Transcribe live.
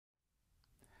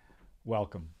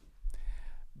Welcome.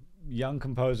 Young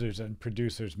composers and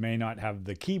producers may not have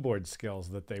the keyboard skills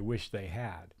that they wish they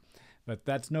had, but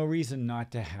that's no reason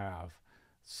not to have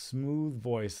smooth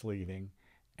voice leading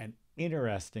and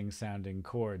interesting sounding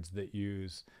chords that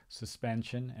use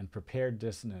suspension and prepared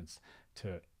dissonance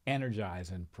to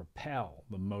energize and propel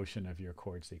the motion of your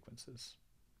chord sequences.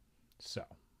 So,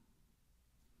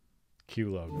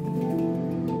 cue logo.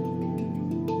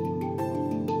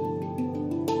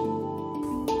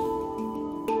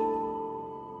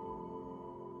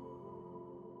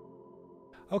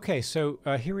 Okay, so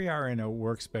here we are in a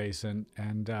workspace,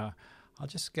 and I'll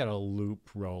just get a loop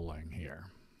rolling here.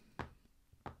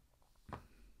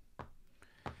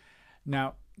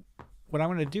 Now, what I'm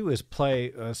going to do is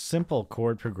play a simple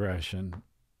chord progression,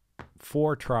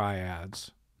 4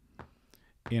 triads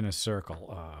in a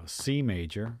circle. C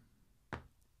major,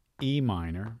 E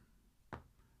minor,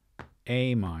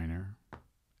 A minor,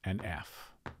 and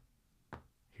F.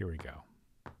 Here we go.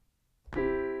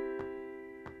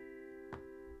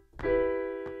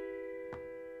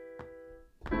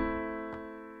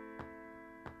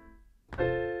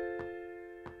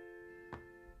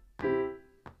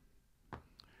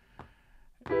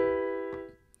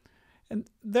 And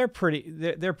they're pretty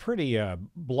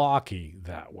blocky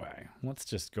that way. Let's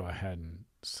just go ahead and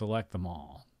select them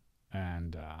all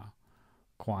and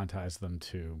quantize them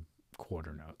to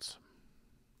quarter notes.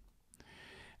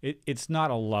 It's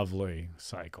not a lovely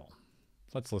cycle.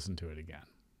 Let's listen to it again.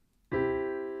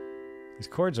 These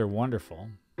chords are wonderful.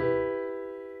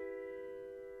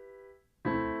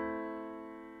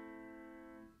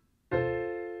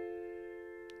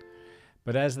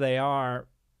 But as they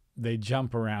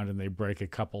jump around and they break a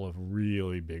couple of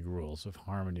really big rules of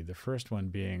harmony. The first one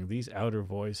being these outer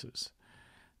voices.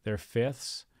 They're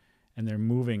fifths and they're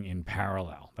moving in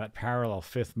parallel. That parallel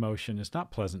fifth motion is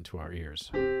not pleasant to our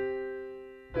ears.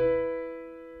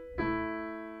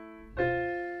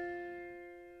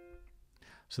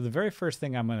 So the very first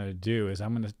thing I'm going to do is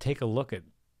I'm going to take a look at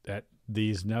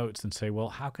these notes and say, well,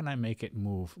 how can I make it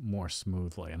move more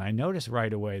smoothly? And I notice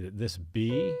right away that this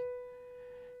B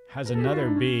has another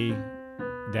B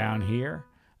down here.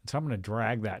 And so I'm going to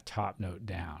drag that top note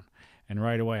down. And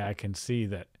right away I can see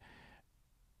that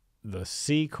the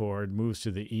C chord moves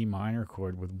to the E minor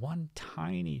chord with one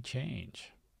tiny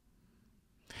change.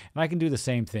 And I can do the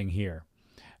same thing here.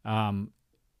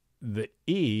 The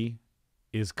E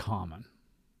is common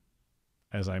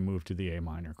as I move to the A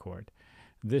minor chord.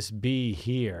 This B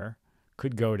here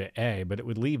could go to A, but it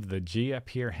would leave the G up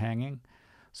here hanging.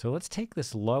 So let's take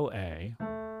this low A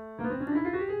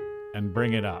and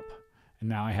bring it up. And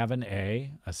now I have an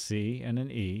A, a C, and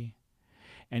an E.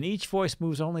 And each voice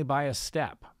moves only by a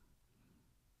step.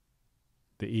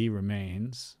 The E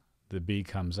remains, the B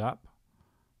comes up,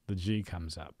 the G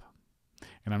comes up.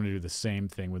 And I'm going to do the same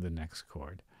thing with the next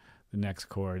chord. The next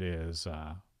chord is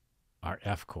our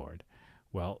F chord.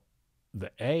 Well,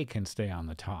 the A can stay on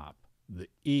the top. The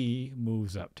E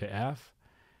moves up to F.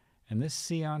 And this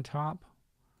C on top,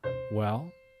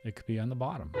 well, it could be on the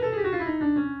bottom.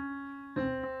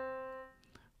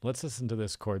 Let's listen to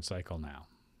this chord cycle now.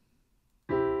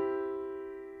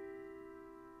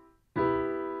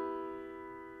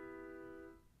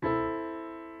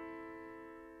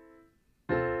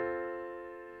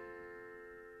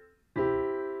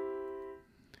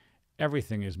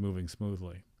 Everything is moving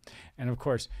smoothly. And of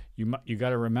course, you got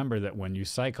to remember that when you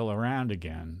cycle around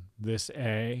again, this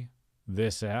A,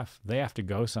 this F, they have to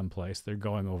go someplace. They're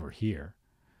going over here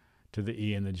to the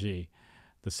E and the G.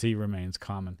 The C remains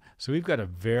common. So we've got a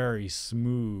very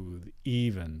smooth,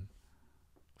 even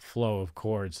flow of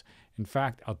chords. In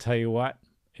fact, I'll tell you what,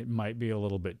 it might be a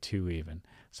little bit too even.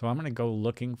 So I'm going to go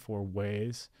looking for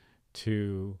ways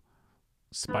to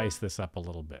spice this up a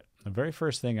little bit. The very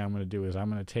first thing I'm going to do is I'm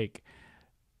going to take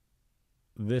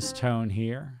this tone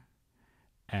here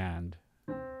and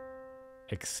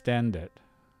extend it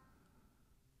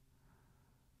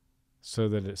so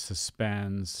that it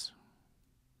suspends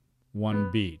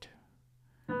one beat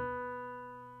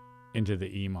into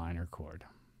the E minor chord.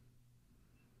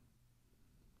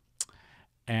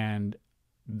 And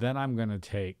then I'm going to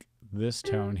take this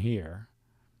tone here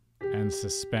and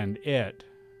suspend it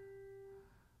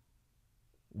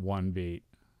one beat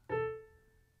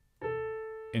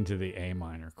into the A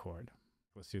minor chord.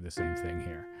 Let's do the same thing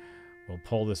here. We'll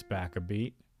pull this back a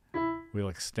beat. We'll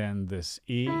extend this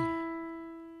E. And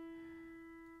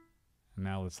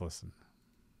now let's listen.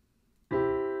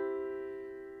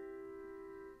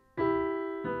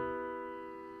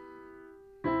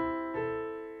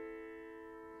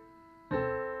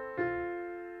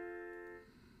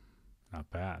 Not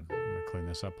bad. I'm going to clean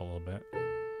this up a little bit.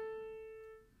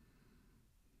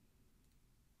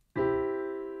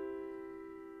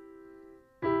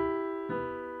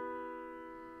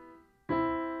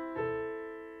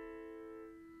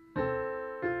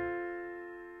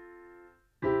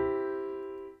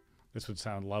 This would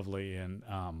sound lovely in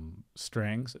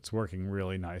strings. It's working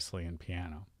really nicely in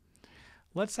piano.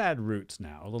 Let's add roots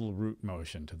now, a little root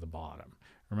motion to the bottom.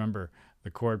 Remember,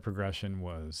 the chord progression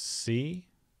was C,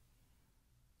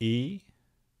 E,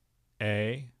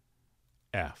 A,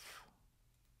 F.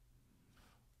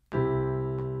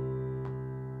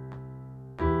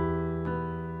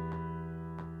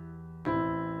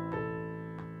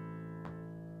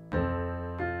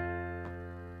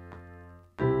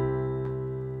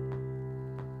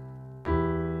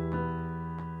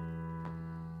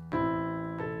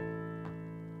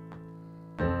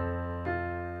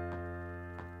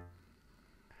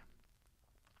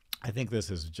 I think this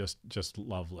is just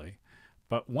lovely.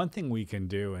 But one thing we can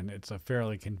do, and it's a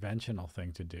fairly conventional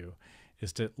thing to do,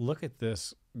 is to look at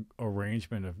this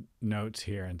arrangement of notes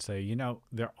here and say, you know,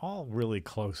 they're all really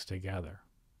close together.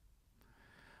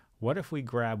 What if we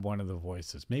grab one of the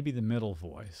voices, maybe the middle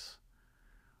voice?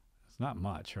 It's not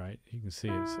much, right? You can see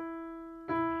it's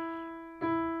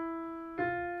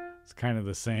kind of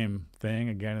the same thing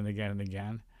again and again and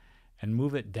again, and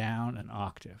move it down an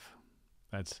octave.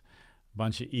 That's a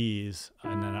bunch of E's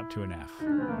and then up to an F.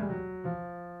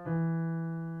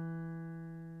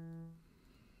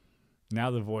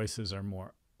 Now the voices are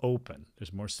more open.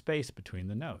 There's more space between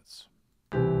the notes.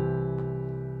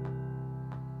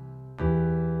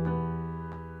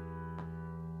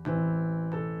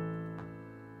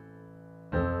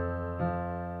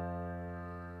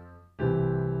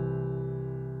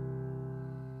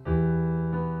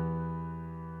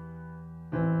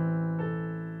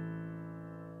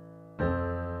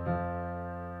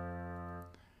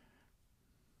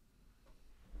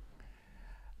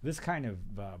 This kind of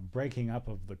breaking up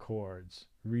of the chords,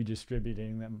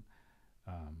 redistributing them,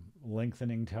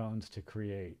 lengthening tones to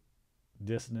create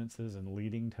dissonances and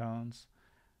leading tones,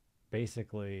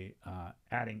 basically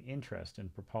adding interest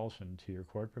and propulsion to your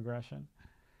chord progression,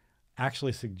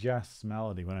 actually suggests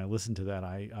melody. When I listen to that,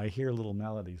 I hear little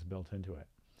melodies built into it.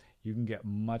 You can get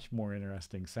much more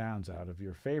interesting sounds out of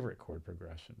your favorite chord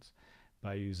progressions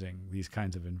by using these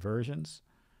kinds of inversions,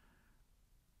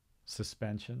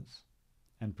 suspensions,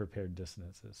 and prepared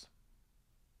dissonances.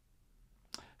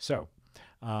 So,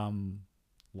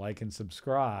 like and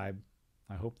subscribe.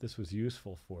 I hope this was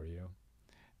useful for you.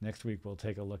 Next week, we'll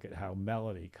take a look at how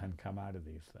melody can come out of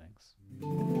these things.